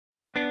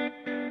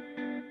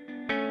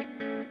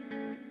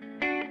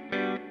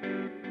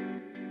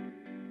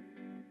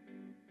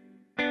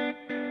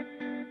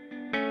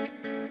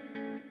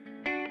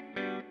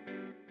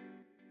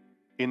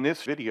In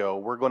this video,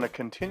 we're going to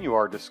continue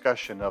our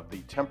discussion of the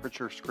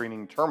temperature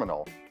screening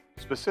terminal,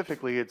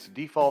 specifically its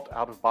default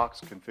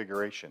out-of-box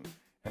configuration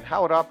and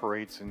how it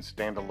operates in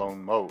standalone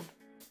mode.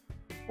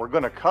 We're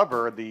going to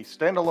cover the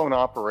standalone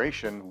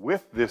operation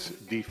with this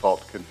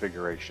default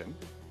configuration.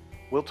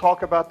 We'll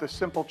talk about the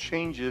simple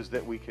changes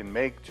that we can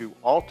make to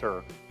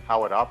alter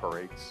how it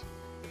operates,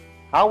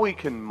 how we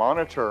can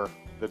monitor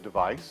the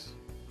device,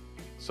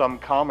 some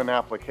common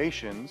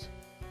applications,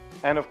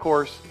 and of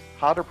course,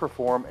 how to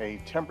perform a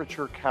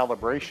temperature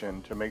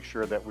calibration to make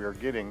sure that we are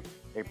getting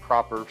a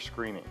proper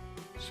screening.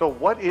 So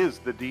what is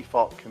the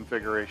default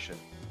configuration?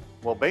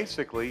 Well,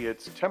 basically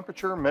it's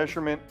temperature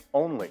measurement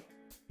only.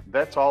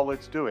 That's all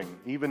it's doing,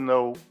 even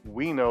though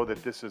we know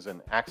that this is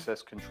an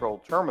access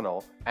control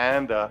terminal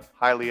and a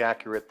highly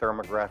accurate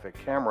thermographic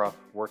camera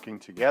working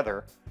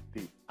together.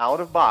 The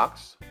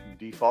out-of-box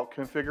default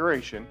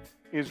configuration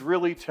is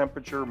really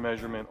temperature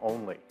measurement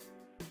only.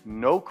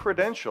 No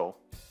credential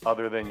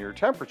other than your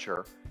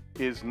temperature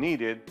is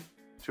needed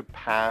to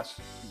pass,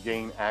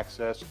 gain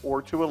access,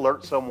 or to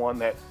alert someone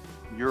that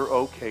you're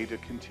okay to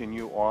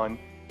continue on,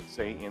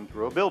 say, in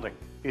through a building.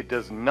 It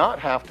does not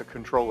have to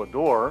control a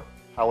door,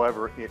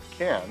 however, it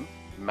can.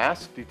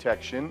 Mask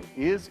detection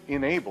is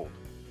enabled.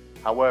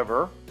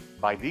 However,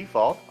 by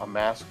default, a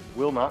mask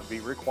will not be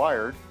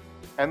required,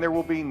 and there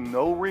will be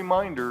no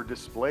reminder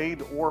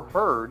displayed or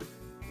heard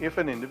if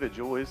an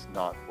individual is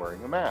not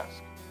wearing a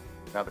mask.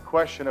 Now the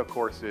question, of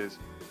course, is,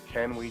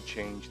 can we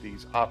change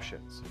these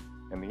options?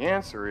 And the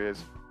answer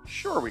is,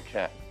 sure we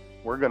can.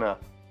 We're going to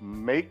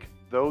make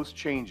those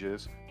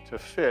changes to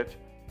fit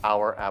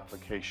our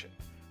application.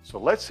 So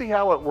let's see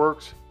how it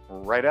works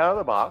right out of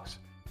the box,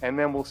 and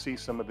then we'll see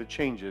some of the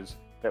changes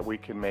that we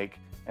can make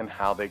and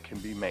how they can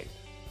be made.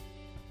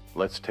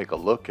 Let's take a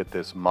look at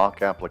this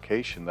mock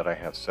application that I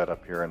have set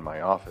up here in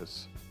my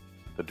office.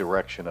 The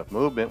direction of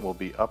movement will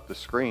be up the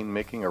screen,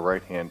 making a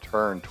right-hand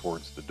turn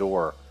towards the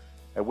door,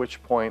 at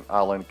which point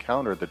I'll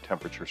encounter the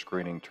temperature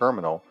screening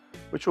terminal,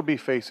 which will be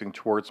facing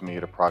towards me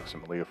at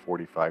approximately a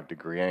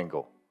 45-degree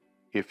angle.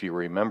 If you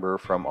remember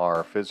from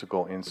our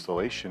physical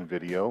installation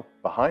video,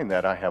 behind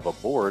that I have a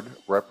board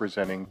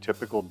representing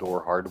typical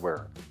door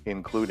hardware,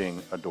 including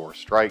a door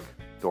strike,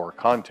 door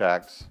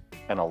contacts,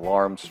 an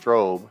alarm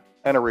strobe,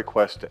 and a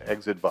request to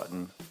exit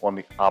button on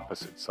the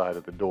opposite side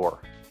of the door.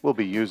 We'll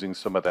be using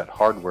some of that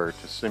hardware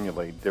to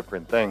simulate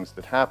different things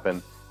that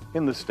happen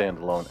in the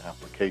standalone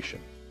application.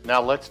 Now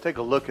let's take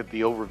a look at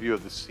the overview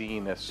of the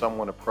scene as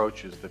someone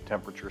approaches the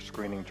temperature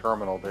screening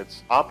terminal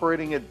that's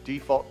operating at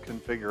default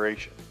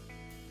configuration.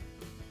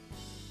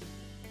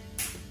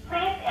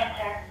 Please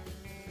enter.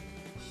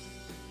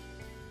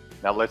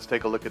 Now let's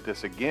take a look at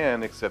this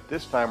again, except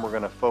this time we're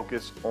going to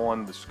focus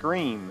on the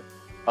screen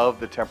of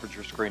the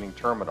temperature screening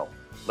terminal.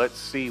 Let's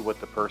see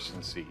what the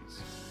person sees.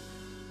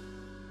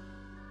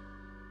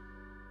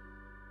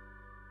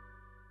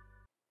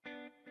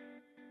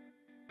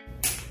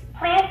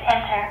 Please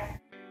enter.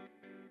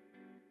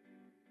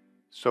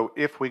 So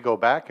if we go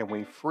back and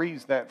we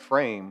freeze that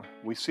frame,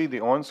 we see the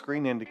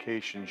on-screen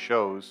indication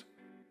shows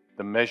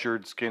the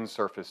measured skin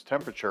surface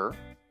temperature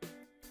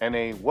and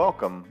a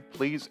welcome,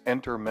 please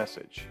enter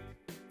message.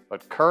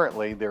 But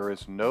currently there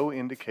is no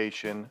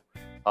indication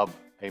of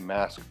a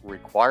mask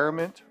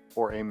requirement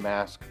or a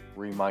mask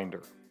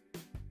reminder.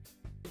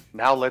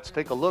 Now let's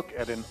take a look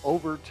at an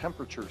over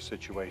temperature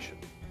situation.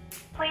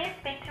 Please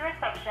speak to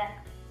reception.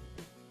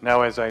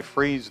 Now as I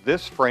freeze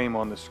this frame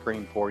on the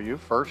screen for you,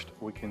 first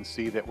we can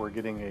see that we're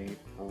getting a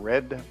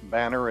red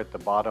banner at the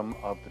bottom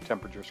of the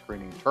temperature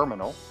screening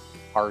terminal.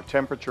 Our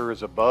temperature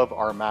is above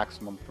our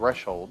maximum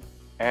threshold,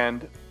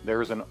 and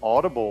there's an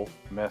audible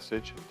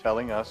message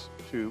telling us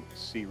to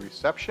see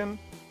reception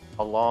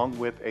along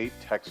with a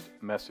text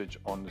message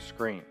on the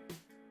screen.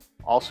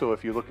 Also,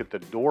 if you look at the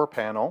door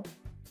panel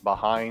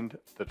behind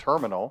the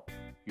terminal,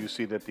 you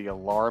see that the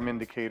alarm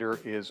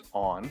indicator is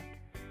on,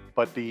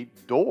 but the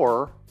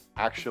door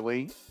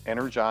actually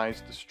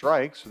energized the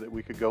strike so that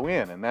we could go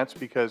in, and that's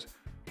because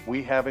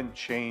we haven't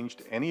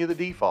changed any of the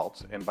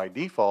defaults, and by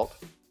default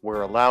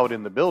we're allowed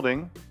in the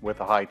building with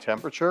a high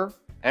temperature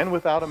and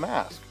without a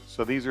mask.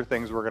 So these are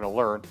things we're going to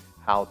learn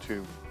how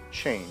to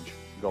change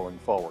going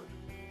forward.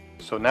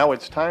 So now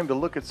it's time to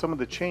look at some of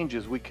the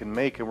changes we can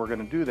make, and we're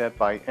going to do that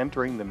by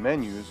entering the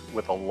menus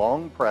with a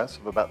long press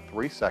of about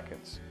 3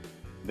 seconds.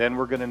 Then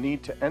we're going to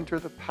need to enter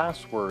the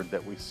password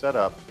that we set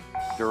up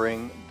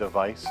during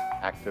device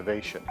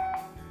activation.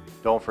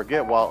 Don't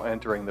forget, while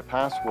entering the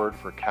password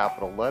for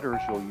capital letters,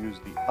 you'll use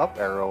the up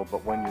arrow,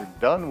 but when you're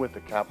done with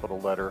the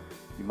capital letter,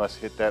 you must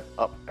hit that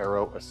up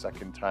arrow a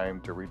second time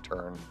to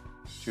return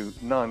to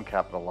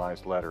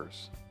non-capitalized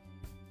letters.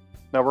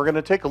 Now we're going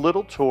to take a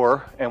little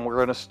tour, and we're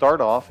going to start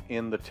off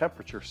in the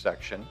temperature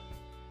section.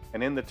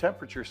 And in the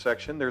temperature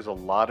section, there's a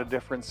lot of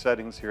different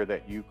settings here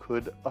that you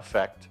could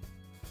affect.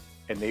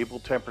 Enable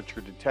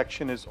temperature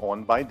detection is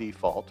on by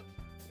default.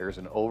 There's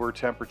an over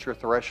temperature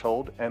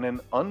threshold and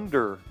an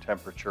under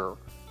temperature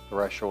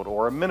threshold,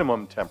 or a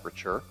minimum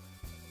temperature.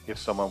 If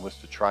someone was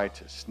to try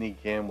to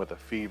sneak in with a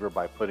fever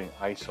by putting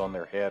ice on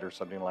their head or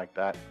something like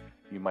that,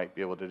 you might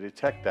be able to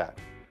detect that.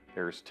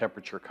 There's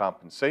temperature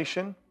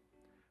compensation.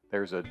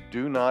 There's a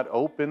do not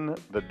open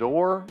the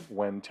door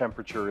when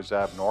temperature is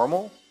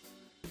abnormal.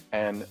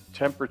 And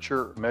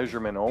temperature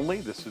measurement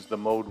only. This is the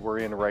mode we're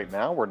in right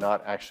now. We're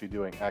not actually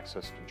doing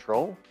access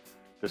control.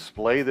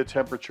 Display the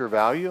temperature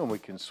value, and we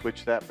can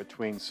switch that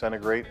between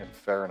centigrade and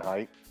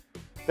Fahrenheit.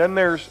 Then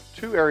there's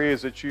two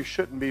areas that you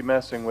shouldn't be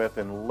messing with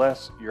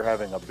unless you're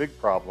having a big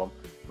problem,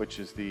 which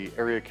is the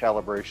area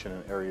calibration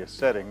and area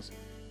settings.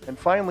 And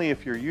finally,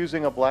 if you're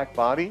using a black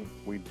body,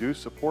 we do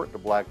support the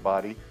black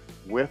body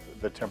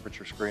with the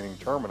temperature screening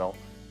terminal.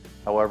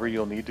 However,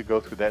 you'll need to go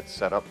through that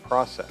setup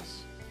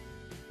process.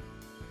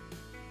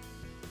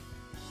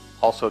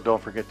 Also,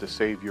 don't forget to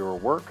save your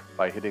work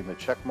by hitting the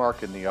check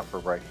mark in the upper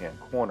right hand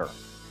corner.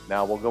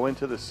 Now we'll go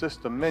into the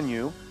system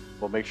menu.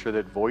 We'll make sure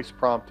that voice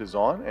prompt is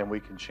on, and we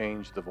can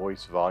change the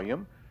voice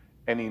volume,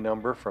 any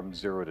number from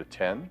 0 to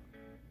 10.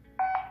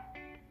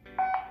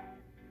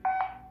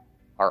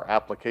 Our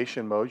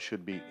application mode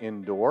should be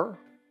indoor.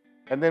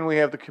 And then we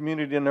have the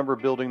community number,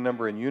 building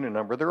number, and unit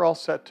number. They're all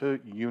set to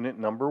unit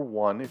number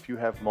 1. If you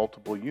have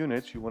multiple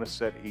units, you want to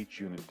set each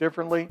unit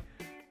differently,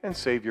 and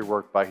save your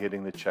work by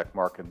hitting the check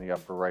mark in the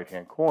upper right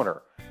hand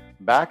corner.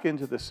 Back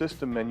into the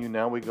system menu,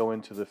 now we go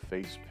into the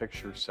face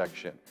picture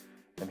section.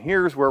 And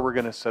here's where we're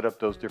going to set up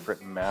those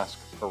different mask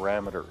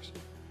parameters.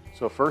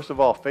 So first of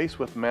all, face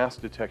with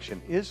mask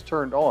detection is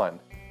turned on.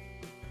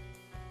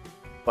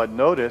 But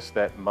notice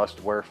that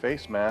must wear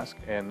face mask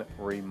and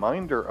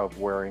reminder of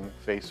wearing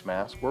face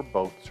mask were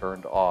both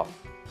turned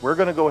off. We're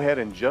going to go ahead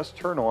and just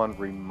turn on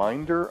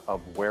reminder of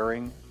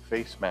wearing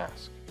face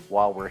mask.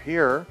 While we're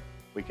here,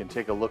 we can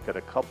take a look at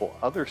a couple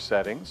other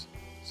settings,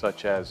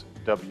 such as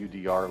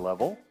WDR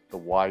level, the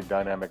wide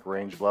dynamic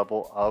range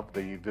level of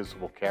the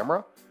visible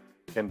camera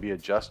can be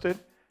adjusted,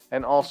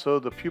 and also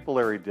the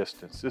pupillary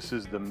distance. This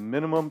is the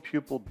minimum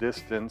pupil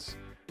distance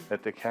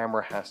that the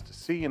camera has to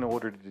see in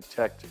order to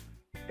detect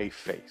a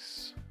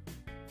face.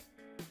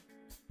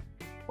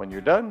 When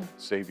you're done,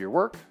 save your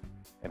work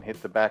and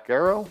hit the back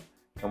arrow,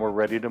 and we're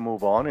ready to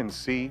move on and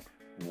see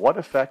what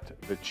effect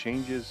the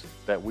changes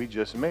that we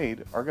just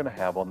made are going to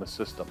have on the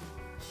system.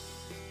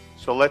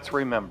 So let's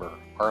remember,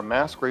 our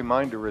mask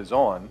reminder is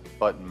on,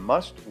 but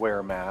must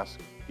wear mask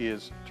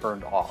is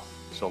turned off.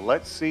 So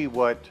let's see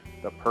what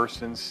the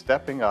person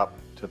stepping up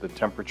to the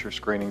temperature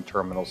screening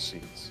terminal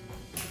sees.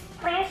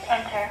 Please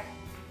enter.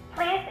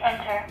 Please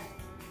enter.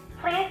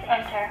 Please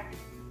enter.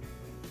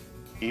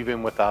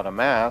 Even without a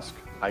mask,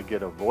 I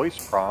get a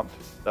voice prompt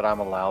that I'm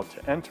allowed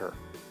to enter.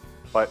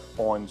 But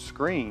on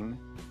screen,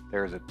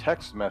 there's a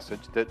text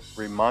message that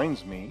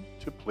reminds me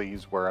to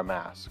please wear a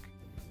mask.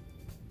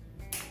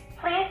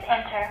 Please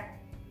enter.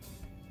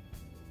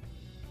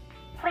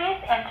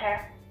 Please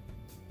enter.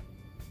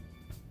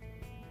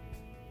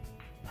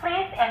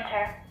 Please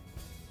enter.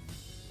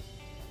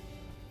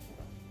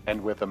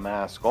 And with a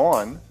mask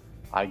on,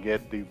 I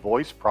get the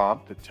voice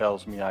prompt that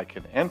tells me I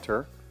can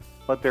enter,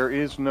 but there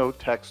is no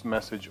text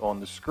message on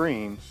the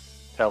screen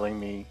telling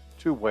me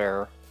to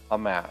wear a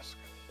mask.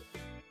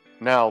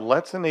 Now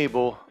let's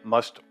enable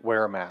must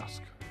wear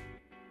mask.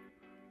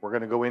 We're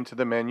going to go into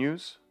the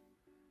menus,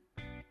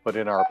 put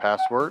in our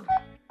password,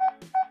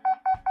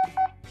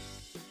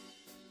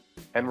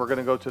 and we're going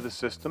to go to the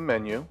system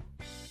menu,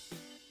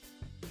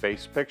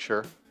 face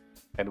picture,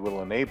 and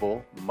we'll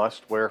enable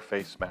must wear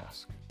face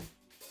mask.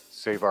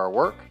 Save our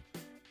work,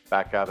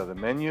 back out of the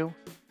menu,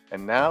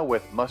 and now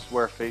with must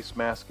wear face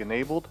mask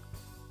enabled,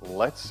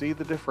 let's see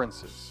the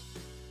differences.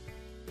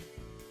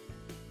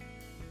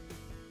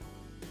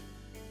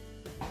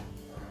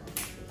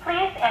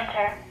 Please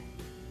enter.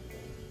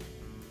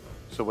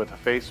 So with a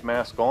face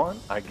mask on,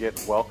 I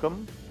get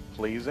welcome,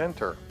 please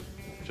enter,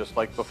 just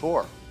like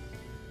before.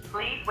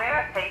 Please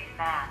wear a face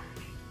mask.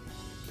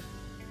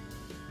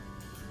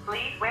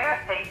 Please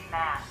wear a face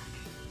mask.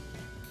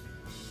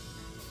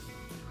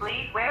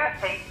 Please wear a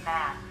face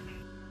mask.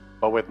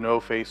 But with no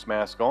face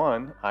mask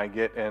on, I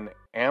get an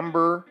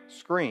amber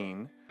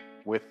screen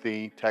with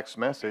the text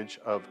message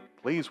of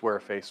please wear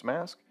a face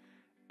mask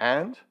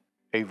and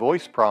a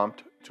voice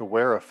prompt to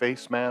wear a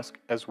face mask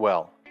as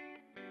well.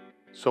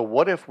 So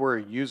what if we're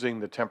using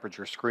the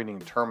temperature screening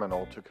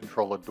terminal to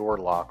control a door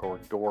lock or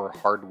door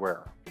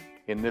hardware?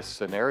 In this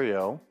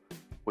scenario,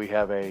 we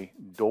have a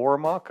door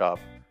mock-up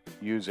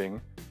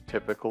using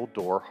typical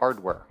door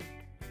hardware.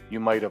 You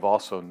might have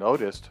also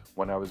noticed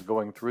when I was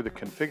going through the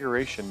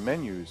configuration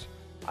menus,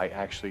 I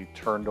actually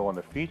turned on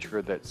a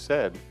feature that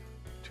said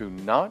to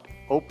not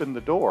open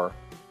the door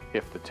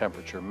if the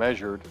temperature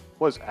measured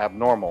was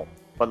abnormal.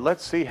 But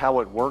let's see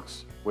how it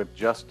works with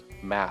just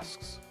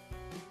masks.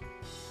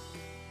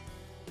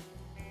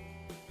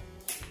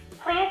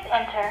 Please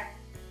enter.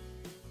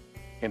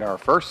 In our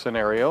first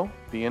scenario,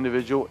 the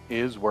individual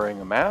is wearing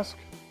a mask.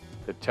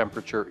 The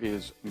temperature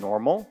is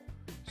normal.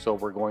 So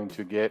we're going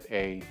to get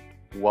a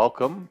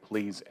welcome,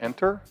 please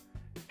enter.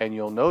 And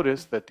you'll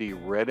notice that the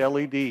red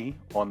LED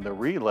on the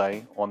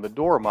relay on the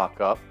door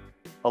mock-up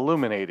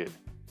illuminated,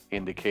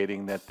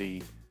 indicating that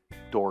the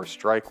door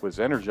strike was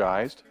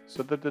energized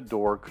so that the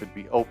door could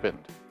be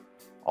opened.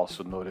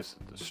 Also notice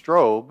that the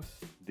strobe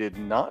did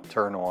not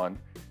turn on,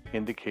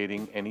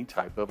 indicating any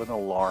type of an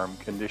alarm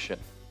condition.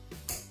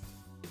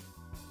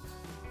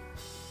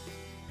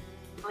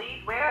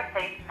 Please wear a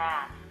face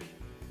mask.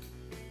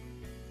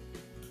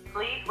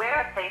 Please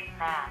wear a face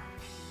mask.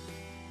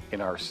 In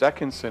our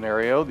second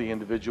scenario, the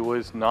individual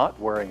is not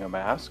wearing a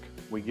mask.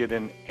 We get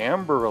an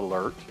amber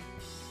alert.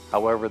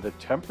 However, the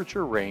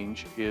temperature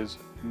range is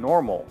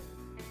normal.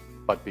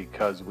 But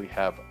because we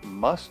have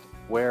must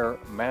wear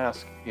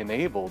mask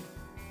enabled,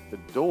 the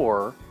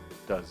door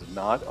does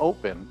not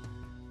open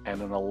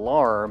and an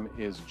alarm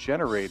is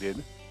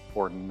generated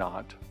for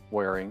not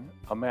wearing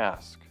a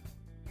mask.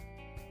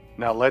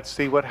 Now let's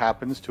see what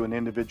happens to an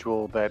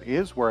individual that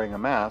is wearing a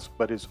mask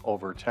but is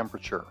over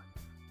temperature.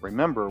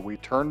 Remember, we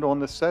turned on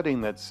the setting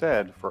that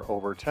said for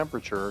over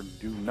temperature,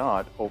 do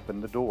not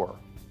open the door.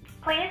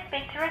 Please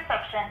speak to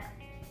reception.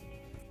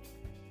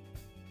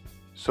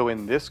 So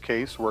in this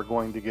case, we're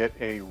going to get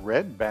a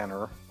red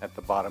banner at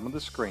the bottom of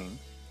the screen.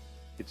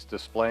 It's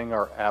displaying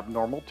our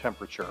abnormal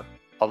temperature,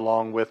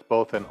 along with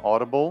both an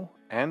audible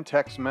and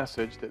text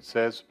message that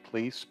says,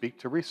 please speak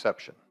to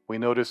reception. We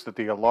notice that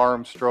the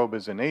alarm strobe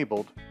is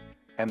enabled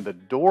and the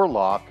door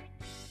lock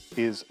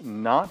is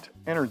not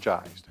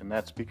energized, and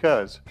that's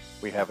because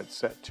we have it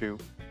set to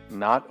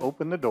not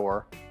open the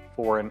door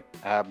for an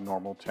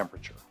abnormal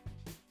temperature.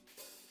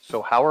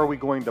 So how are we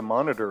going to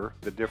monitor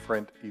the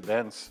different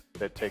events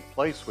that take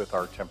place with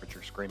our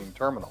temperature screening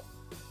terminal?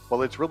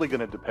 Well, it's really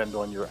going to depend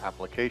on your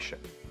application.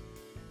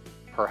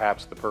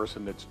 Perhaps the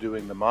person that's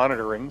doing the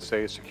monitoring,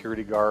 say a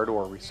security guard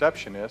or a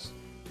receptionist,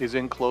 is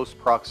in close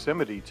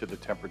proximity to the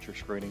temperature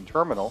screening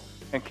terminal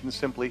and can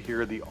simply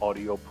hear the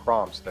audio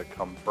prompts that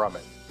come from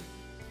it.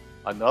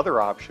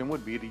 Another option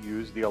would be to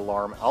use the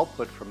alarm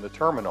output from the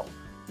terminal.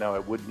 Now,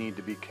 it would need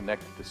to be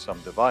connected to some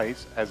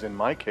device, as in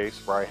my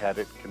case where I had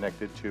it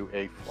connected to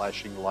a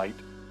flashing light.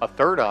 A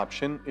third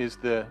option is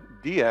the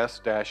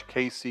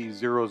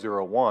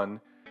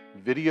DS-KC001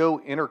 Video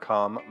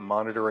Intercom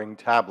Monitoring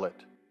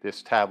Tablet.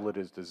 This tablet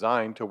is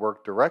designed to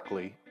work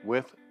directly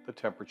with the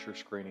temperature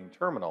screening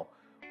terminal.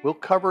 We'll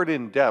cover it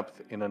in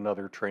depth in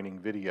another training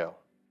video.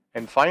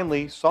 And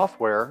finally,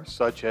 software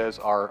such as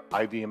our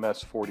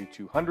IVMS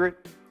 4200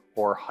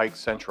 or Hike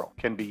Central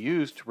can be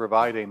used to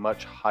provide a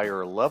much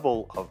higher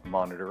level of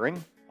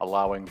monitoring,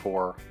 allowing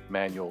for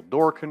manual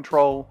door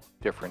control,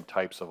 different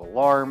types of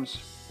alarms,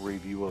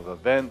 review of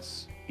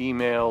events,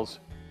 emails,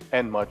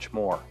 and much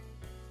more.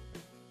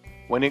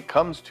 When it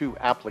comes to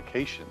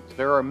applications,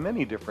 there are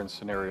many different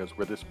scenarios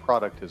where this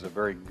product is a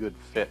very good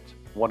fit.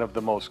 One of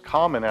the most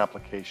common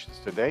applications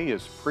today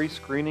is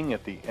pre-screening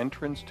at the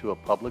entrance to a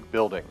public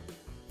building.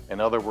 In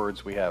other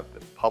words, we have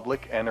the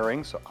public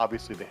entering, so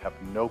obviously they have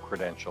no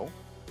credential.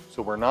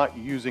 So we're not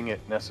using it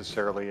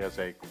necessarily as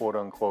a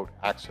quote-unquote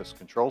access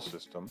control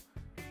system.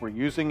 We're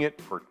using it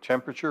for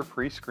temperature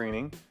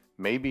pre-screening,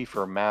 maybe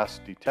for mass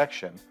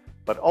detection,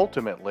 but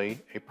ultimately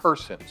a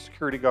person,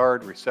 security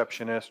guard,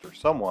 receptionist, or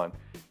someone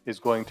is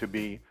going to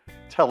be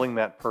telling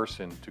that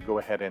person to go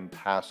ahead and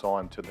pass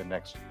on to the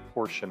next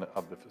portion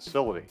of the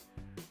facility.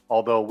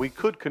 Although we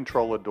could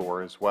control a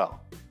door as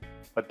well.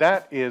 But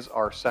that is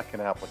our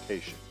second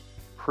application.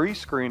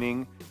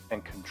 Pre-screening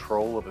and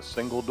control of a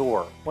single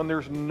door when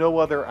there's no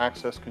other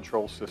access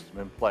control system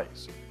in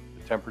place.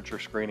 The temperature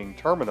screening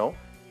terminal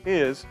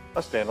is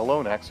a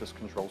standalone access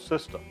control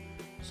system.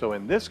 So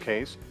in this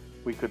case,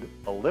 we could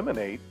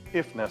eliminate,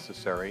 if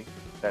necessary,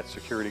 that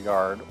security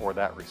guard or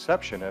that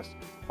receptionist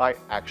by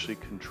actually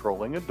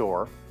controlling a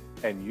door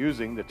and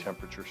using the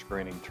temperature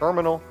screening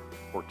terminal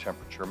for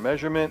temperature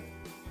measurement,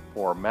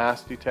 for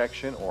mass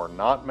detection or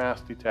not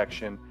mass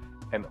detection,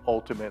 and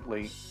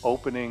ultimately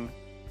opening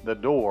the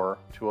door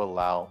to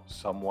allow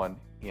someone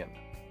in.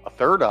 A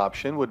third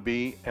option would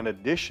be an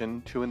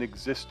addition to an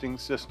existing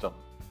system,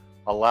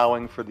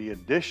 allowing for the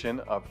addition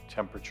of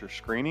temperature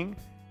screening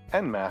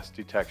and mass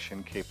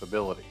detection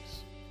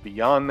capabilities.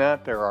 Beyond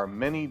that, there are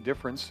many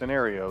different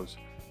scenarios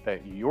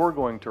that you're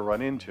going to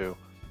run into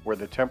where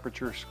the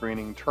temperature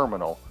screening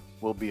terminal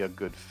will be a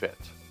good fit.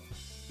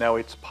 Now,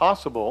 it's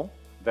possible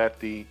that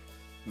the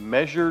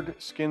measured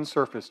skin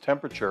surface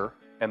temperature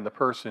and the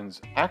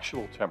person's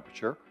actual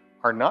temperature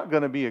are not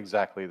going to be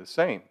exactly the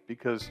same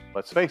because,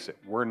 let's face it,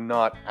 we're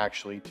not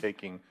actually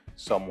taking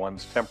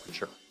someone's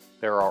temperature.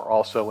 There are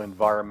also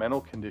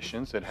environmental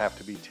conditions that have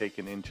to be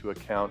taken into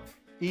account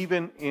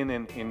even in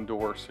an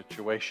indoor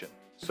situation.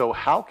 So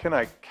how can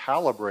I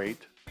calibrate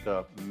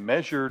the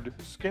measured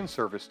skin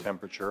surface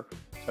temperature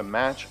to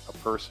match a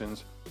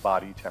person's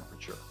body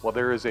temperature? Well,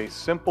 there is a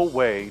simple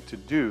way to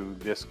do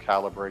this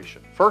calibration.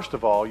 First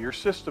of all, your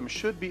system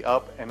should be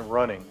up and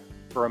running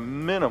for a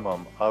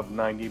minimum of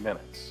 90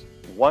 minutes.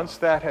 Once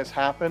that has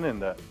happened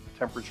and the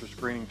temperature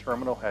screening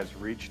terminal has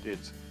reached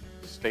its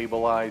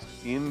stabilized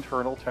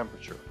internal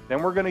temperature,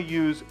 then we're going to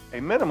use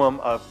a minimum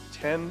of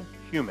 10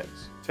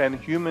 humans. 10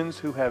 humans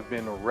who have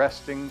been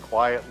resting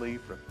quietly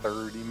for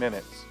 30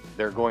 minutes.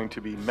 They're going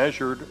to be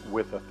measured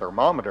with a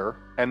thermometer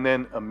and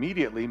then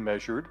immediately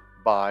measured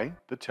by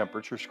the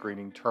temperature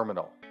screening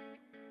terminal.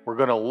 We're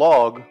going to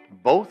log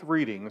both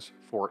readings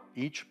for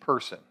each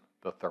person,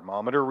 the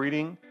thermometer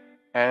reading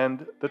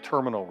and the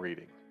terminal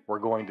reading. We're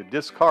going to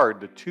discard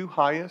the 2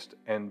 highest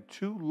and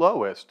 2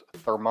 lowest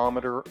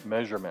thermometer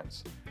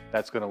measurements.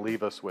 That's going to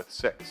leave us with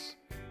 6.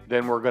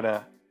 Then we're going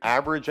to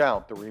average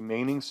out the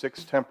remaining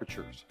 6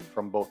 temperatures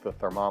from both the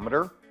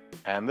thermometer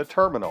and the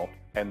terminal,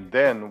 and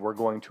then we're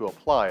going to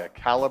apply a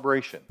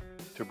calibration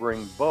to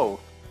bring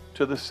both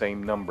to the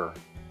same number.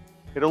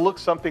 It'll look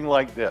something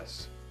like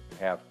this.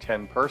 I have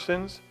 10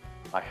 persons,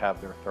 I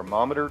have their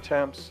thermometer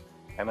temps,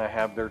 and I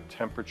have their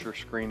temperature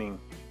screening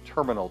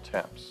terminal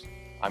temps.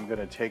 I'm going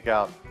to take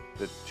out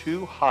the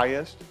 2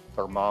 highest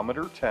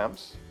thermometer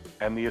temps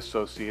and the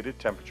associated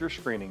temperature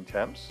screening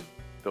temps.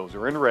 Those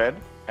are in red.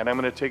 And I'm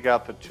going to take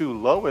out the 2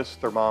 lowest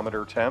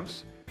thermometer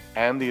temps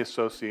and the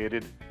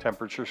associated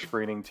temperature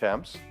screening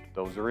temps.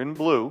 Those are in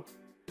blue.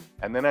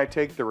 And then I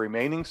take the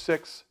remaining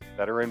 6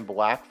 that are in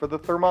black for the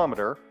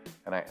thermometer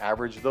and I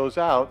average those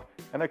out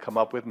and I come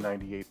up with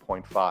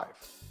 98.5.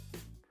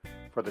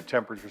 For the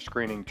temperature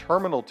screening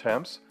terminal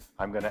temps,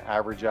 I'm going to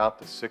average out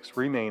the 6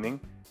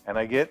 remaining and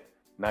I get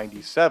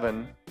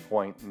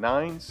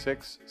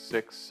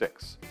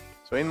 97.9666.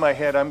 So in my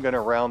head, I'm going to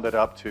round it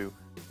up to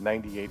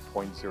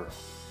 98.0.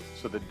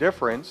 So the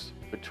difference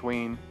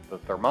between the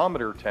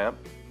thermometer temp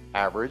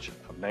average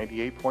of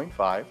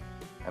 98.5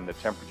 and the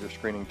temperature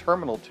screening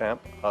terminal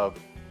temp of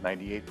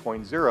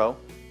 98.0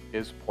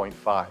 is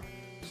 0.5.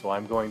 So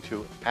I'm going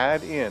to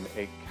add in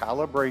a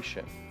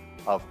calibration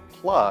of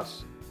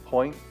plus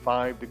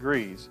 0.5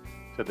 degrees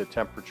to the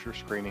temperature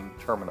screening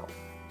terminal.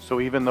 So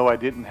even though I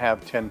didn't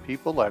have 10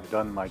 people, I've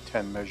done my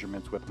 10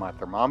 measurements with my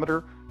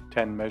thermometer,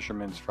 10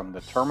 measurements from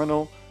the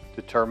terminal,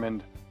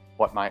 determined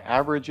what my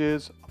average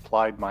is,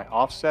 applied my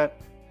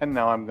offset, and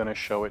now I'm going to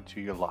show it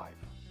to you live.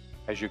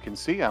 As you can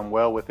see, I'm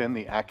well within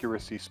the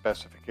accuracy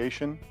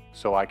specification,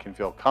 so I can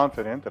feel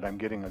confident that I'm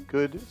getting a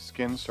good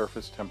skin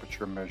surface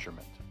temperature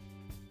measurement.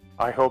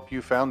 I hope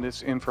you found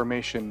this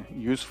information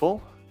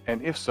useful,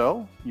 and if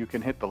so, you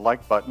can hit the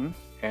like button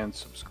and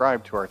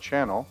subscribe to our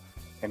channel,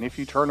 and if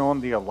you turn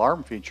on the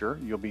alarm feature,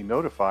 you'll be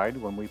notified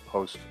when we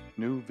post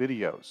new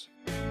videos.